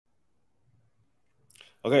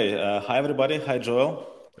Okay, hi everybody. Hi Joel.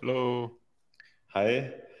 Hello.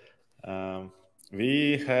 Hi.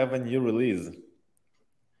 We have a new release,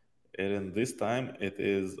 and this time it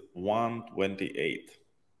is 128.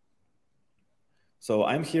 So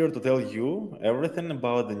I'm here to tell you everything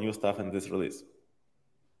about the new stuff in this release.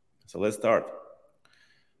 So let's start.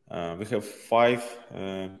 We have five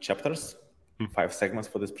chapters, 5 segments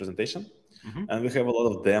for this presentation, and we have a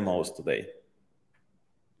lot of demos today.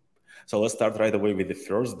 So let's start right away with the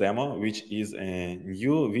first demo, which is a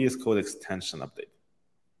new VS Code extension update.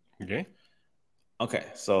 Okay. Okay,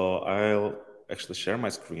 so I'll actually share my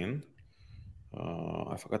screen.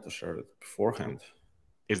 I forgot to share it beforehand.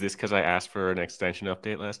 Is this because I asked for an extension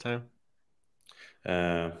update last time?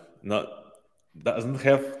 Not doesn't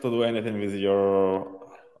have to do anything with your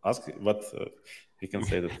ask, but you can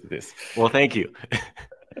say that it is. Well, thank you.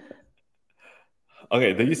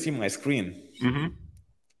 Okay, do you see my screen?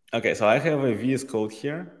 Okay, so I have a VS Code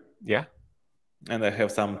here. Yeah. And I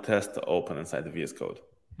have some tests open inside the VS Code.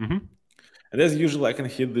 And as usual, I can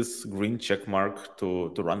hit this green check mark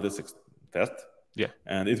to run this test. Yeah.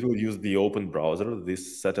 And it will use the open browser,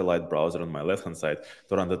 this satellite browser on my left-hand side,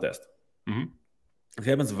 to run the test. It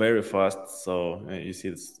happens very fast, so you see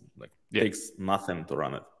it's like takes nothing to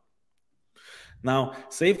run it. Now,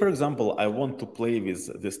 say for example, I want to play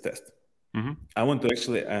with this test. I want to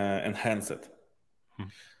actually enhance it.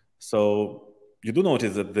 So you do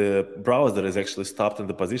notice that the browser is actually stopped in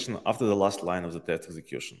the position after the last line of the test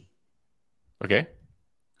execution. Okay.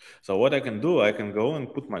 So what I can do, I can go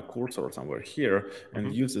and put my cursor somewhere here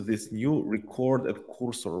and use this new record at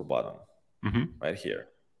cursor button right here.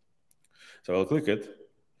 So I'll click it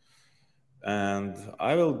and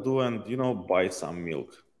I will do and, buy some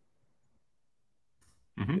milk.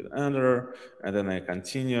 Hit enter, and then I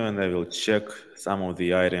continue and I will check some of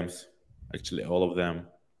the items, actually all of them.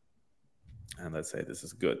 And let's say this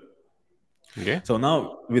is good. Okay. So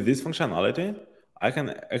now with this functionality, I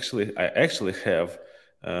actually have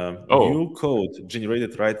new code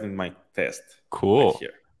generated right in my test. Cool. Right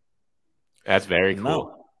here. That's very cool.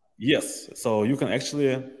 Now, yes. So you can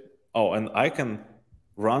actually, and I can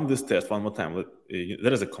run this test one more time.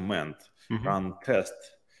 There is a command, run test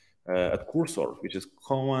at cursor, which is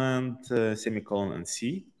command semicolon and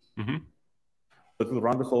C. It will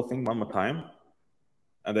run the whole thing one more time.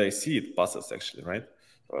 And I see it passes actually, right?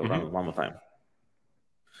 So I'll run it one more time.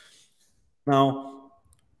 Now,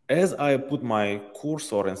 as I put my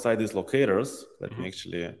cursor inside these locators, let me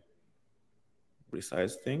actually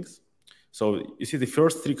resize things. So you see the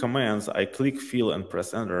first 3 commands, I click, fill, and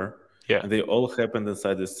press enter. Yeah. And they all happened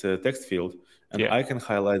inside this text field. And I can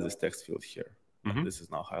highlight this text field here. This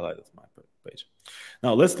is now highlighted on my page.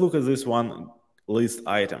 Now let's look at this one list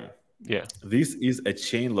item. Yeah. This is a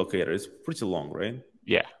chain locator. It's pretty long, right?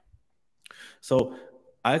 Yeah. So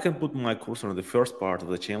I can put my cursor on the first part of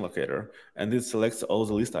the chain locator, and it selects all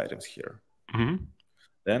the list items here.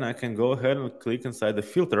 Then I can go ahead and click inside the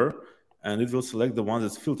filter, and it will select the one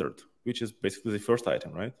that's filtered, which is basically the first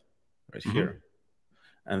item, right? Right here.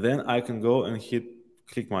 And then I can go and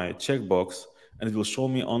click my checkbox, and it will show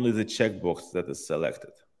me only the checkbox that is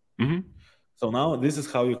selected. So now this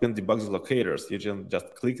is how you can debug the locators. You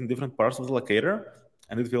just click in different parts of the locator,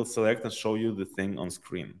 and it will select and show you the thing on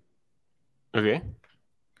screen. Okay.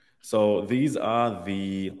 So these are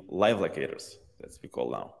the live locators that we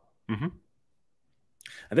call now. And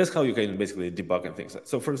that's how you can basically debug and things.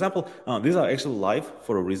 So for example, these are actually live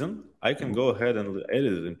for a reason. I can go ahead and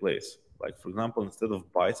edit it in place. Like for example, instead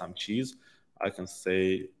of buy some cheese, I can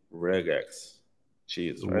say regex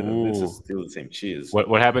cheese, right? And this is still the same cheese.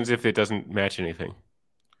 What happens if it doesn't match anything?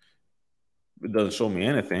 It doesn't show me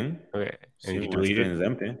anything. Okay. See, And you my delete screen it? is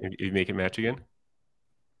empty. You make it match again?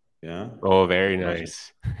 Yeah. Oh, very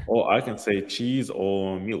nice. Or I can say cheese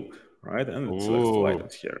or milk, right? And it selects 2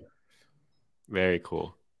 items here. Very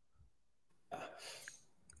cool.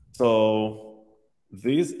 So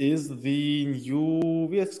this is the new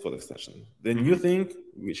VSCode extension. The new thing,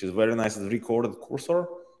 which is very nice, is recorded cursor,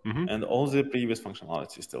 and all the previous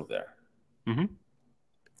functionality is still there.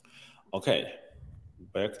 Okay,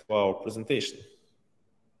 back to our presentation.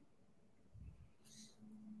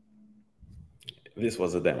 This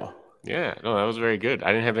was a demo. Yeah, no, that was very good.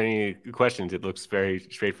 I didn't have any questions. It looks very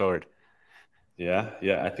straightforward. Yeah,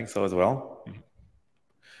 I think so as well.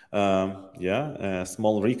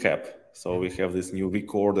 Small recap. So we have this new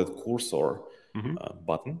recorded cursor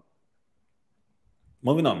button.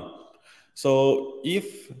 Moving on. So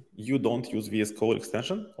if you don't use VS Code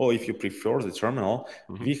extension, or if you prefer the terminal,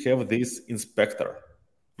 we have this inspector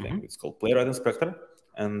thing. It's called Playwright Inspector.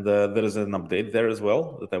 And there is an update there as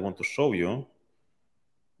well that I want to show you.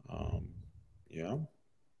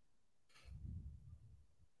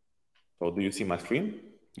 So do you see my screen?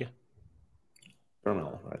 Yeah.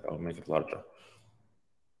 Terminal, right? I'll make it larger.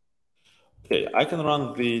 Okay, I can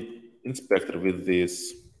run the inspector with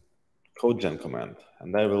this codegen command,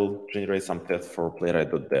 and I will generate some tests for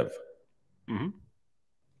playwright.dev.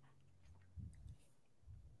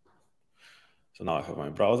 So now I have my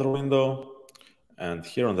browser window, and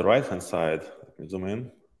here on the right-hand side, let me zoom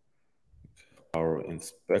in, our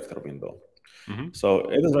inspector window. So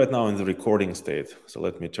it is right now in the recording state. So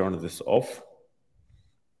let me turn this off.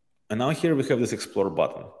 And now here we have this explore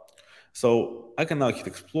button. So I can now hit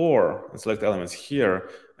explore and select elements here,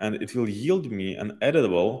 and it will yield me an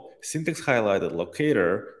editable syntax highlighted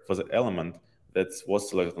locator for the element that was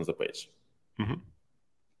selected on the page.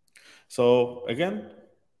 So again,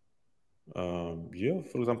 yeah,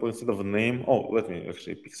 for example, instead of a name, let me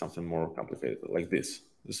actually pick something more complicated like this.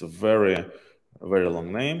 This is a very, very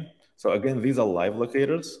long name. So again, these are live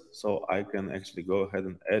locators. So I can actually go ahead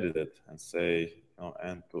and edit it and say,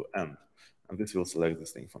 end to end. And this will select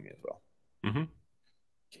this thing for me as well.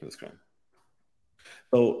 Keep the screen.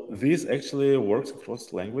 So this actually works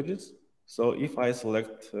across languages. So if I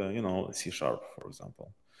select, C#, for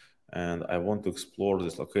example, and I want to explore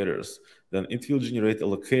these locators, then it will generate a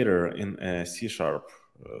locator in a C#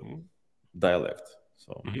 dialect.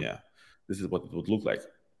 So yeah, this is what it would look like.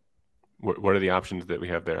 What are the options that we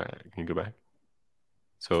have there? Can you go back?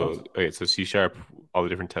 So okay, so C#, all the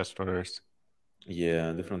different test runners.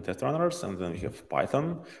 Yeah, different test runners, and then we have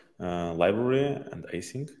Python library and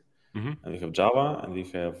async, and we have Java, and we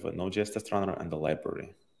have Node.js test runner and the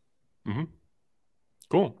library.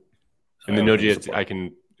 Cool. And the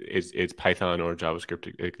Node.js, it's Python or JavaScript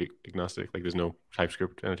agnostic. Like there's no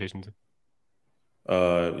TypeScript annotations.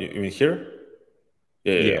 You mean here?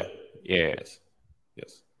 Yeah. Yes.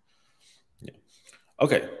 Yeah.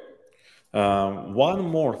 Okay. One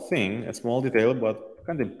more thing, a small detail, but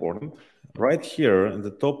kind of important. Right here in the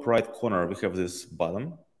top right corner, we have this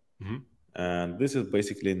button. And this is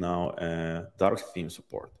basically now a dark theme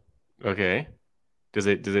support. Okay. Does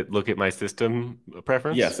it look at my system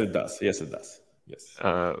preference? Yes, it does. Yes.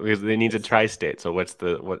 Because it needs a tri-state. So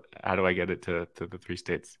how do I get it to the 3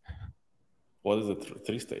 states? What is the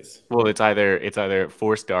 3 states? Well, it's either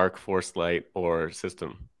force dark, force light, or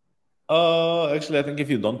system. Actually, I think if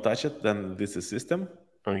you don't touch it, then this is system.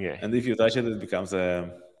 Okay. And if you touch it, it becomes a...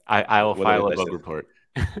 I will file a bug report.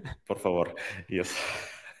 Por favor. Yes.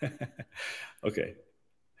 Okay.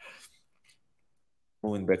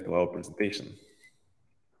 Moving back to our presentation.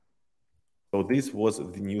 So this was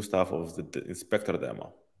the new stuff of the inspector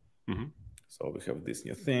demo. So we have this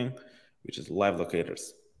new thing, which is live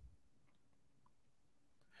locators.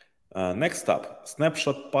 Next up,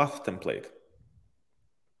 snapshot path template.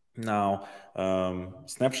 Now,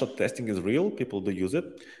 snapshot testing is real. People do use it.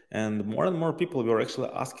 And more people were actually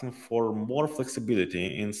asking for more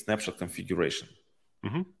flexibility in snapshot configuration,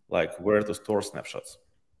 like where to store snapshots.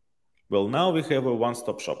 Well, now we have a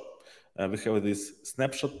one-stop shop. We have this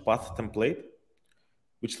snapshot path template,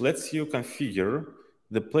 which lets you configure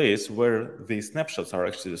the place where the snapshots are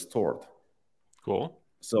actually stored. Cool.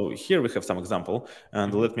 So here we have some example,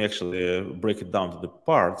 and let me actually break it down to the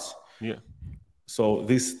parts. Yeah. So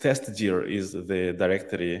this test dir is the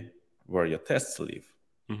directory where your tests live.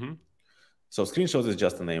 So screenshots is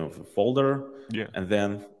just the name of a folder. Yeah. And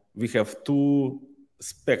then we have two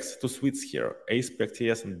specs, two suites here, A spec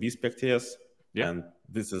TS and B spec TS. Yeah. And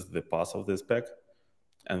this is the path of the spec.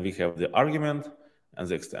 And we have the argument and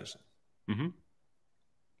the extension.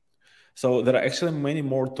 So there are actually many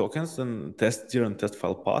more tokens than test dir and test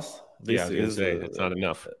file path. This it's not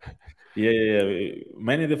enough. Yeah,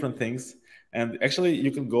 many different things. And actually,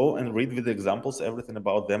 you can go and read with the examples, everything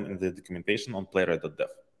about them in the documentation on playwright.dev.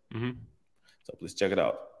 So please check it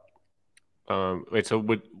out. Wait, so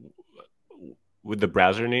would the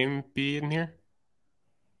browser name be in here?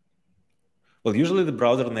 Well, usually the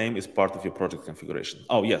browser name is part of your project configuration.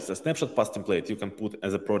 Oh, yes, the snapshot path template you can put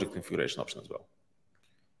as a project configuration option as well.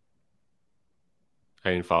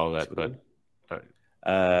 I didn't follow that, but...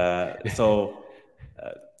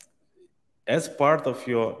 as part of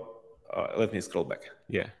your... let me scroll back.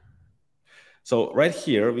 Yeah. So right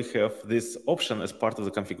here, we have this option as part of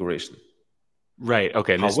the configuration. Right,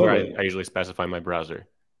 okay, and this is where I usually specify my browser.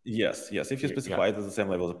 Yes. If you specify it at the same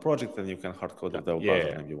level as a project, then you can hard-code the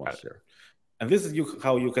browser name you want here. And this is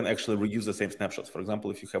how you can actually reuse the same snapshots. For example,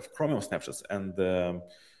 if you have Chromium snapshots and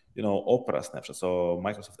Opera snapshots or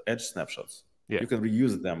Microsoft Edge snapshots, you can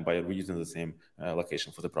reuse them by reusing the same location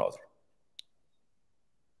for the browser.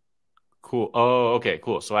 Cool. Oh, okay,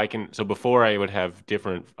 cool. So before I would have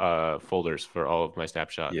different folders for all of my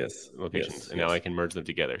snapshot locations, and now I can merge them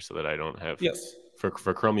together so that I don't have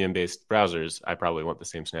for Chromium-based browsers, I probably want the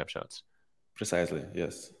same snapshots. Precisely,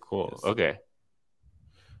 yes. Cool. Yes. Okay.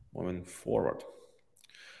 Moving forward.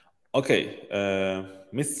 Okay,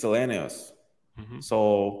 miscellaneous.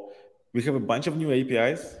 So we have a bunch of new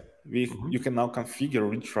APIs. You can now configure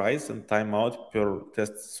retries and timeout per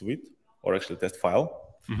test suite, or actually test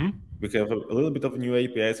file. We have a little bit of new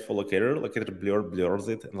APIs for locator. Locator blur blurs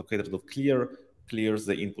it, and locator.clear clears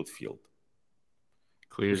the input field.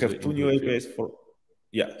 We have two new APIs for,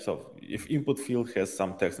 yeah, so if input field has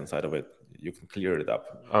some text inside of it, you can clear it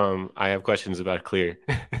up. I have questions about clear.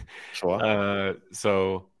 Sure.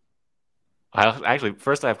 So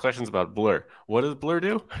first I have questions about blur. What does blur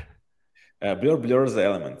do? Blur blurs the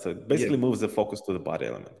element. So it basically moves the focus to the body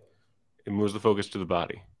element. It moves the focus to the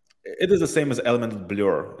body. It is the same as element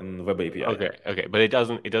blur in Web API. Okay, but it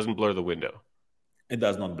doesn't blur the window. It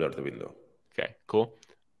does not blur the window. Okay, cool.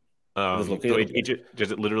 Does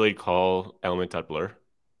it literally call element.blur?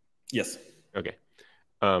 Yes. Okay.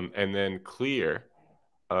 And then clear,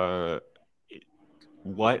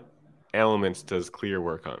 what elements does clear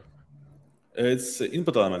work on? It's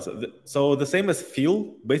input elements. So the same as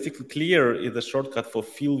fill, basically clear is a shortcut for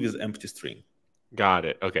fill with empty string. Got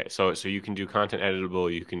it. Okay. So you can do content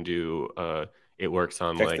editable, you can do it works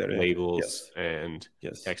on text like area. Labels and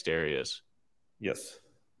text areas. Yes.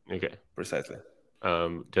 Okay. Precisely.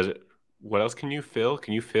 What else can you fill?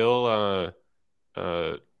 Can you fill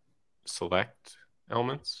select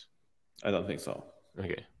elements? I don't think so.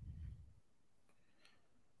 Okay.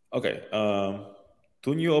 Okay.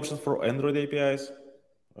 Two new options for Android APIs.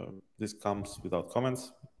 This comes without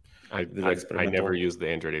comments. I never use the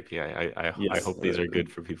Android API. I hope these are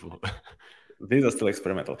good for people. These are still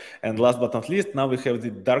experimental. And last but not least, now we have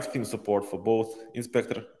the dark theme support for both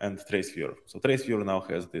Inspector and Trace Viewer. So Trace Viewer now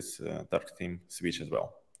has this dark theme switch as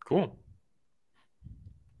well. Cool.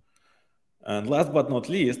 And last but not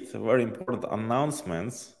least, very important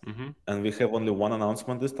announcements. And we have only one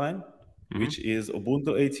announcement this time, which is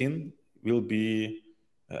Ubuntu 18 will be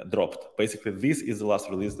dropped. Basically, this is the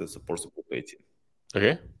last release that supports Ubuntu 18.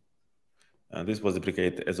 Okay. This was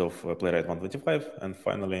deprecated as of Playwright 1.25, and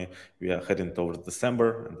finally we are heading towards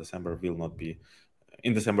December, and December will not be.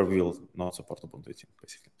 In December, we will not support Ubuntu 18,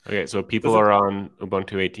 basically. Okay, so people are on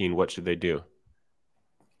Ubuntu 18. What should they do?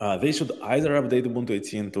 They should either update Ubuntu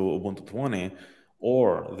 18 to Ubuntu 20,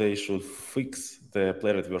 or they should fix the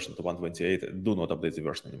Playwright version to 1.28. Do not update the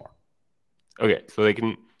version anymore. Okay, so they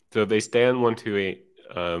can. So if they stay on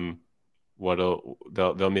 1.28.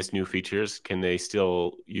 They'll miss new features. Can they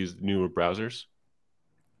still use newer browsers?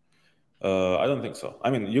 I don't think so. I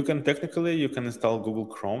mean, you can install Google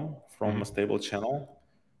Chrome from a stable channel,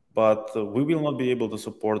 but we will not be able to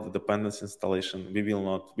support the dependency installation. We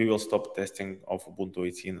will stop testing of Ubuntu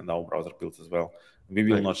 18 and our browser builds as well. We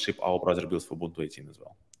will not ship our browser builds for Ubuntu 18 as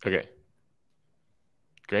well. Okay.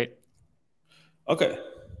 Great. Okay.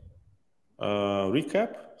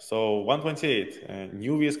 Recap. So 1.28,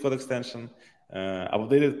 new VSCode extension,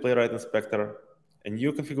 updated Playwright Inspector, a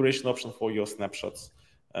new configuration option for your snapshots,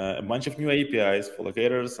 a bunch of new APIs for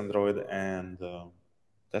locators, Android, and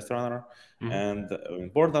Test Runner, and an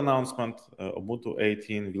important announcement, Ubuntu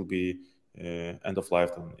 18 will be end of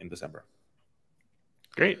life in December.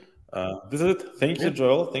 Great. This is it. Thank you,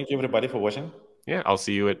 Joel. Thank you, everybody, for watching. Yeah, I'll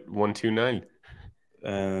see you at 129.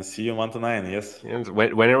 See you 1 to 9. Yes.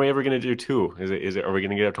 When are we ever going to do 2? Is it? Are we going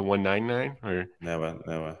to get up to 199 or never?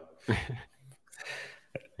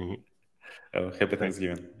 Happy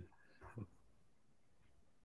Thanksgiving.